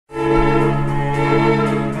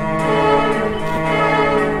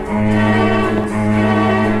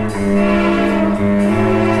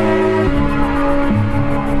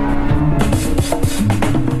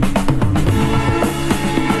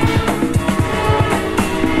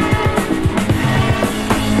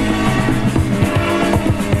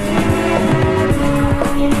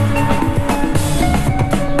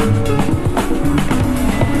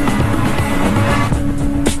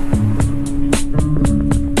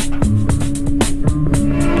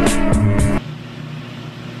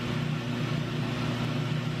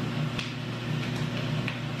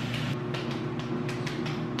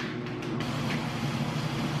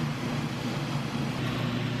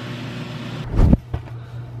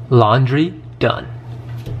Laundry done.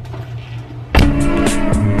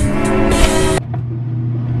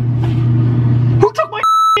 Who took my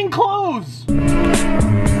clothes?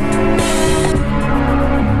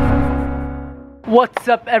 What's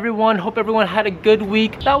up everyone? Hope everyone had a good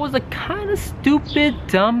week. That was a kind of stupid,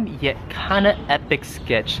 dumb, yet kind of epic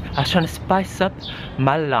sketch. I was trying to spice up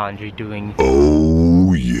my laundry doing.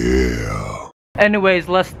 Oh yeah. Anyways,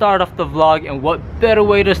 let's start off the vlog, and what better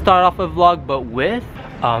way to start off a vlog but with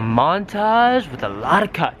a montage with a lot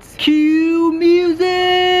of cuts. Cue music!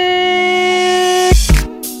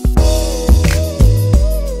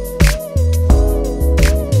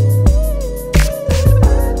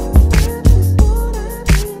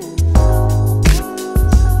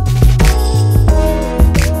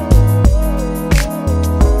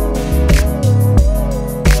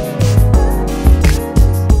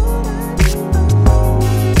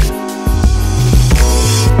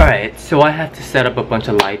 Alright, so I had to set up a bunch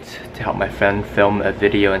of lights to help my friend film a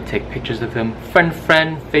video and take pictures of him. Friend,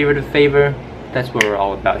 favor to favor, that's what we're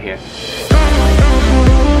all about here.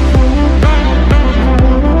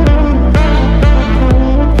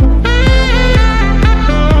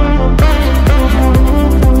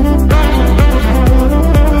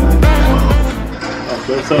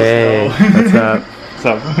 Hey, what's up? What's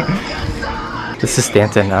up? This is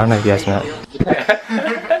Stanton, I don't know if you guys met.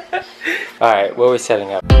 Alright, what are we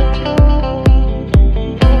setting up?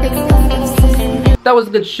 That was a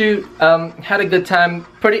good shoot. Had a good time.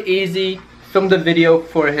 Pretty easy. Filmed a video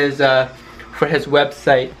for his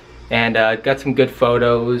website and got some good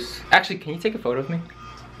photos. Actually, can you take a photo of me?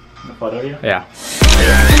 A photo of you? Yeah.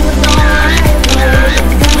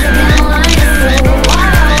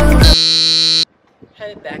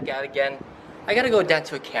 Headed back out again. I gotta go down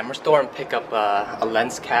to a camera store and pick up a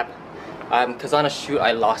lens cap. Cause on a shoot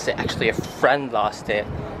I lost it. Actually, a friend lost it,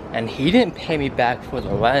 and he didn't pay me back for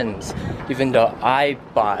the lens, even though I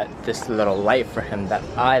bought this little light for him that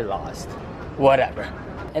I lost. Whatever.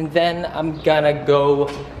 And then I'm gonna go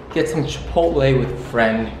get some Chipotle with a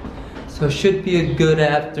friend. So it should be a good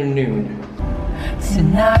afternoon.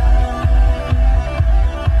 Tonight.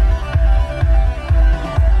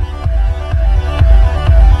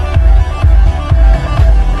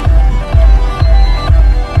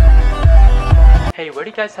 Hey, where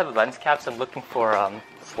do you guys have lens caps? I'm looking for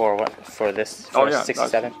what? For this? For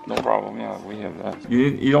 67? No problem. Yeah, we have that.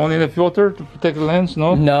 You don't need a filter to protect the lens,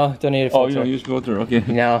 no? No, don't need a filter. Oh, you don't use filter. Okay.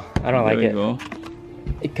 No, I don't like it.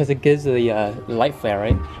 Because it gives the light flare,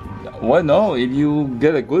 right? Well, no. If you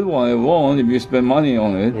get a good one, it won't. If you spend money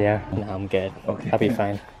on it. Yeah. No, I'm good. Okay. I'll be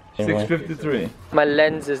fine. 653. My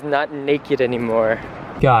lens is not naked anymore.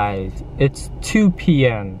 Guys, it's 2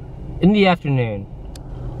 p.m. in the afternoon.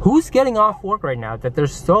 Who's getting off work right now that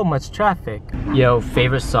there's so much traffic? Yo,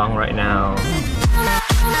 favorite song right now.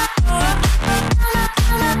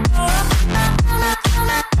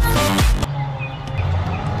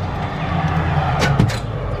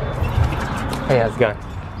 Hey, how's it going?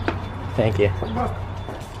 Thank you.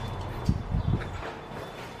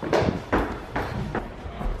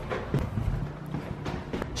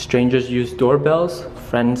 Strangers use doorbells,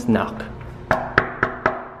 friends knock.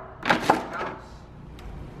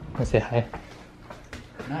 Say hi.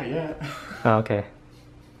 Not yet. Oh, okay.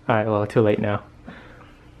 Alright, well, too late now.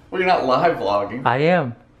 Well, you're not live vlogging. I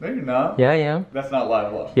am. No, you're not. Yeah, I am. That's not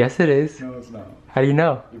live vlogging. Yes, it is. No, it's not. How do you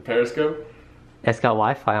know? Your Periscope? It's got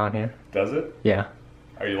Wi-Fi on here. Does it? Yeah.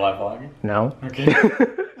 Are you live vlogging? No. Okay.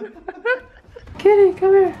 Kitty,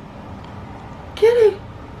 come here. Kitty.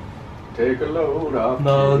 Take a load off.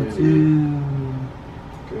 No, dude.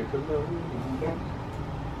 Take a load off.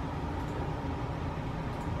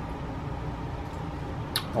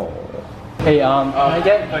 Oh. Hey, can I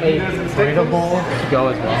get a burrito bowl to go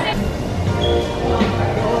as well?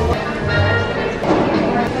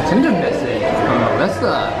 Tinder message from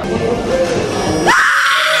Melissa.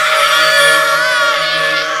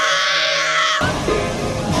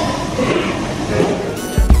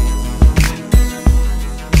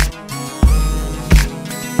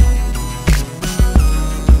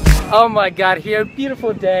 Oh my god, here,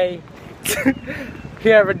 beautiful day.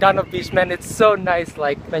 Here at Redondo Beach, man, it's so nice.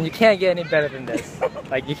 Like, man, you can't get any better than this.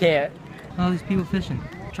 Like, you can't. All these people fishing,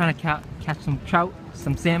 trying to catch some trout,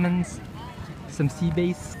 some salmons, some sea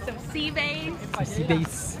bass. Some sea bass. Some sea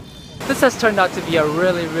bass. This has turned out to be a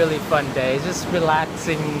really, really fun day. It's just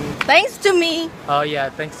relaxing. Thanks to me. Oh yeah,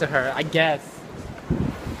 thanks to her, I guess.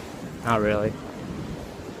 Not really.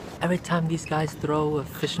 Every time these guys throw a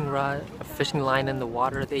fishing rod, a fishing line in the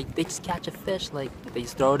water, they just catch a fish. Like, they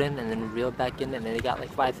just throw it in and then reel it back in, and then they got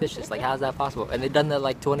like 5 fishes. Like, how's that possible? And they've done that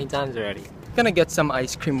like 20 times already. Gonna get some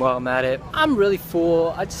ice cream while I'm at it. I'm really full.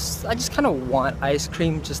 I just kind of want ice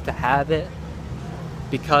cream just to have it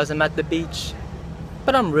because I'm at the beach.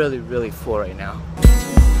 But I'm really full right now.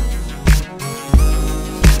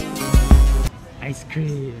 Ice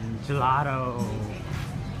cream, gelato.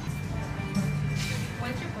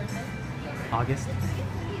 When's your birthday? August.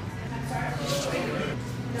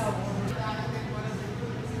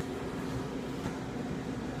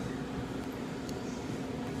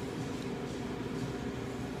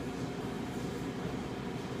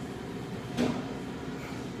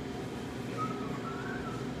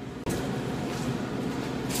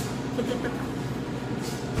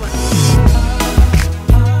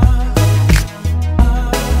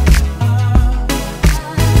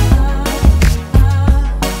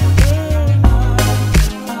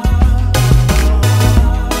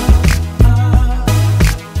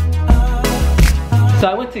 So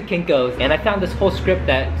I went to Kinko's and I found this whole script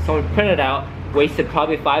that someone printed out, wasted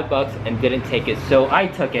probably $5 and didn't take it. So I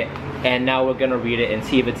took it and now we're gonna read it and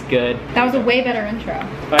see if it's good. That was a way better intro.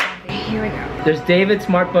 But Here we go. there's David,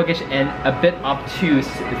 smart, bookish, and a bit obtuse.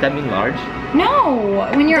 Does that mean large? No,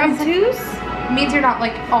 when you're obtuse, Means you're not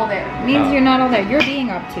like all there. means you're not all there. You're being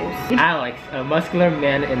obtuse. Alex, a muscular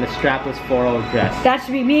man in the strapless floral dress. That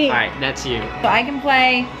should be me. Alright, that's you. So I can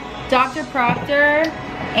play Dr. Proctor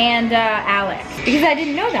and Alex. Because I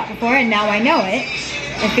didn't know that before and now I know it.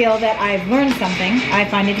 I feel that I've learned something. I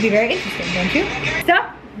find it to be very interesting, don't you?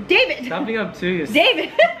 Stop, David. Stop being obtuse.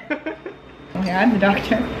 David. Okay, I'm the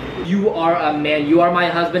doctor. You are a man. You are my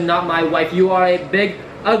husband, not my wife. You are a big,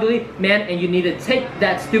 ugly man and you need to take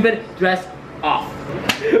that stupid dress off.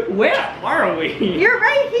 Where are we? You're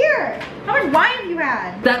right here. How much wine have you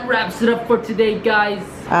had? That wraps it up for today, guys.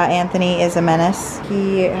 Anthony is a menace.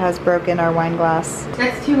 He has broken our wine glass.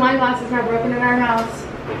 That's 2 wine glasses now broken in our house.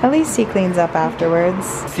 At least he cleans up afterwards.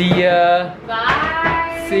 See ya.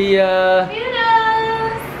 Bye. See ya.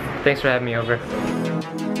 Bye. Thanks for having me over.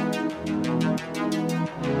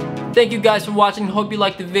 Thank you guys for watching. Hope you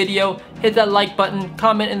liked the video. Hit that like button,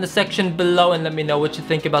 comment in the section below and let me know what you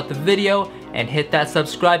think about the video. And hit that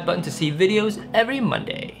subscribe button to see videos every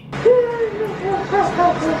Monday.